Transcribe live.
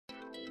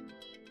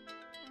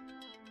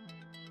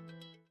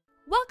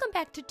Welcome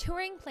back to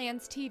Touring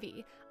Plans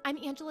TV.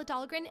 I'm Angela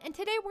Dahlgren, and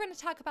today we're going to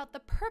talk about the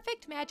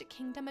perfect Magic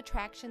Kingdom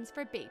attractions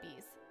for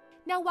babies.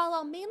 Now, while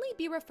I'll mainly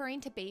be referring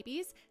to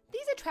babies,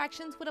 these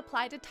attractions would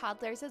apply to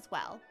toddlers as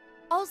well.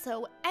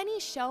 Also, any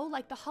show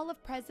like the Hall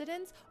of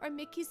Presidents or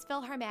Mickey's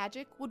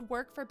PhilharMagic would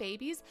work for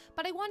babies,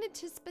 but I wanted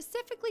to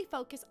specifically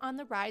focus on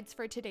the rides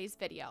for today's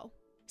video.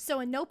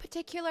 So in no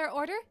particular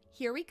order,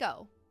 here we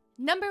go.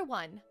 Number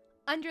 1,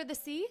 Under the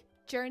Sea,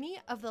 Journey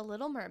of the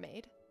Little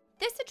Mermaid.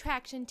 This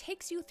attraction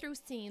takes you through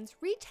scenes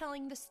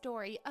retelling the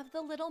story of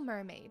The Little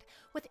Mermaid,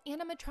 with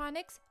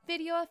animatronics,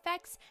 video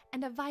effects,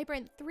 and a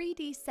vibrant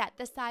 3D set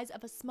the size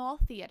of a small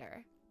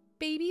theater.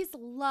 Babies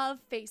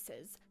love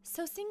faces,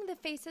 so seeing the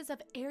faces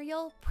of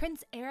Ariel,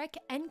 Prince Eric,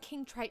 and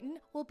King Triton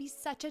will be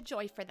such a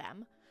joy for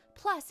them.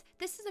 Plus,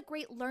 this is a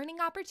great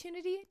learning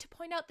opportunity to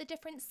point out the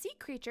different sea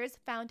creatures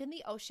found in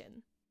the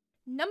ocean.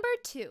 Number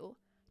 2,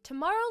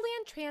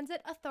 Tomorrowland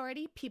Transit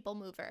Authority People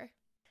Mover.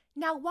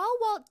 Now, while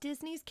Walt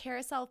Disney's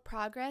Carousel of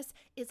Progress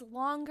is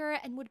longer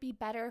and would be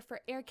better for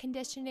air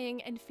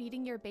conditioning and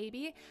feeding your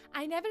baby,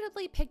 I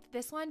inevitably picked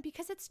this one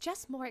because it's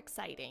just more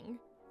exciting.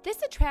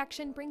 This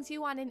attraction brings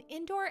you on an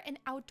indoor and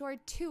outdoor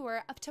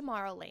tour of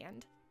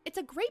Tomorrowland. It's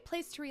a great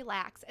place to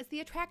relax as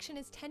the attraction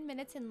is 10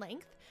 minutes in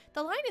length,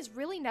 the line is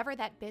really never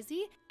that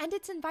busy, and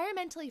it's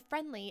environmentally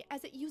friendly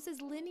as it uses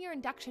linear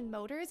induction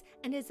motors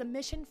and is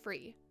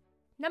emission-free.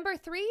 Number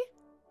 3,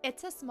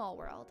 It's a Small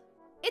World.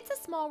 It's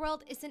a Small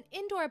World is an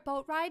indoor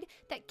boat ride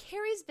that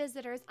carries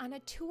visitors on a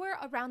tour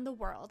around the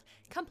world,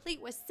 complete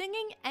with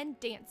singing and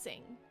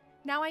dancing.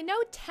 Now, I know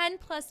 10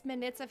 plus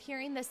minutes of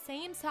hearing the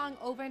same song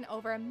over and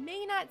over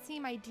may not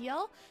seem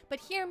ideal, but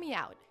hear me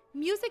out.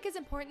 Music is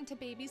important to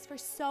babies for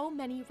so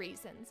many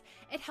reasons.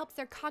 It helps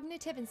their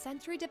cognitive and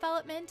sensory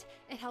development,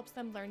 it helps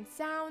them learn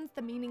sounds,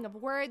 the meaning of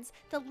words,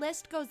 the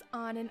list goes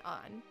on and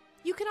on.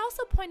 You can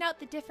also point out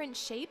the different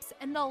shapes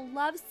and they'll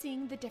love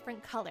seeing the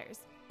different colors.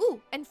 Ooh,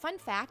 and fun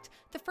fact,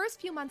 the first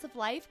few months of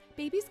life,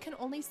 babies can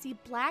only see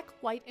black,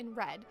 white, and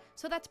red,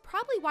 so that's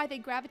probably why they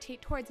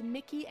gravitate towards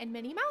Mickey and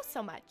Minnie Mouse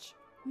so much.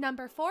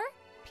 Number 4,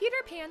 Peter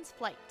Pan's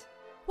Flight.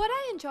 What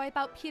I enjoy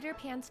about Peter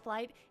Pan's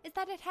Flight is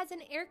that it has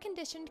an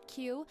air-conditioned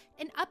queue,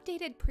 an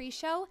updated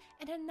pre-show,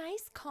 and a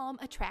nice, calm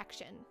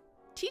attraction.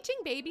 Teaching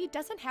baby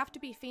doesn't have to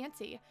be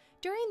fancy.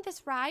 During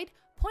this ride,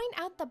 point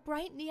out the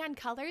bright neon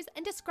colors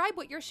and describe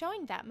what you're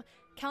showing them.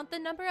 Count the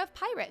number of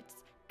pirates.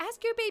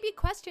 Ask your baby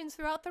questions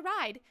throughout the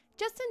ride.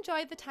 Just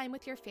enjoy the time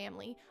with your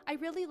family. I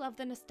really love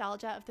the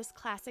nostalgia of this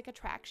classic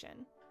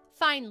attraction.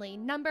 Finally,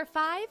 number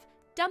 5,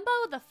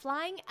 Dumbo the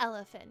Flying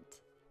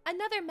Elephant.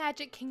 Another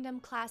Magic Kingdom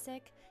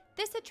classic.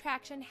 This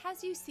attraction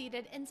has you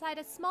seated inside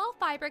a small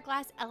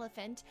fiberglass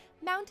elephant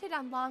mounted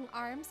on long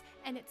arms,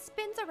 and it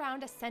spins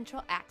around a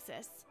central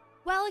axis.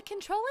 While a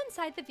control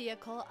inside the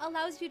vehicle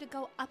allows you to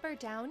go up or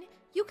down,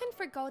 you can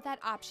forgo that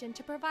option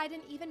to provide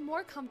an even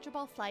more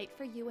comfortable flight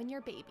for you and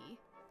your baby.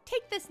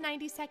 Take this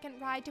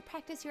 90-second ride to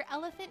practice your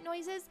elephant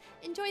noises,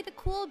 enjoy the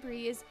cool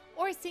breeze,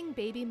 or sing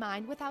Baby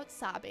Mine without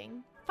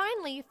sobbing.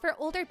 Finally, for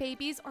older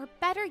babies or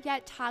better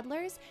yet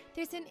toddlers,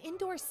 there's an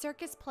indoor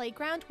circus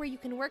playground where you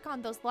can work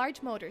on those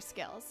large motor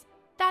skills.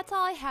 That's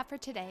all I have for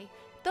today.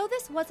 Though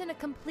this wasn't a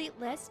complete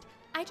list,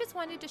 I just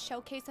wanted to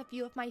showcase a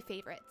few of my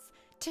favorites.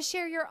 To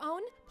share your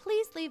own,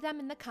 please leave them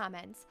in the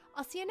comments.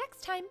 I'll see you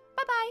next time.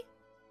 Bye-bye!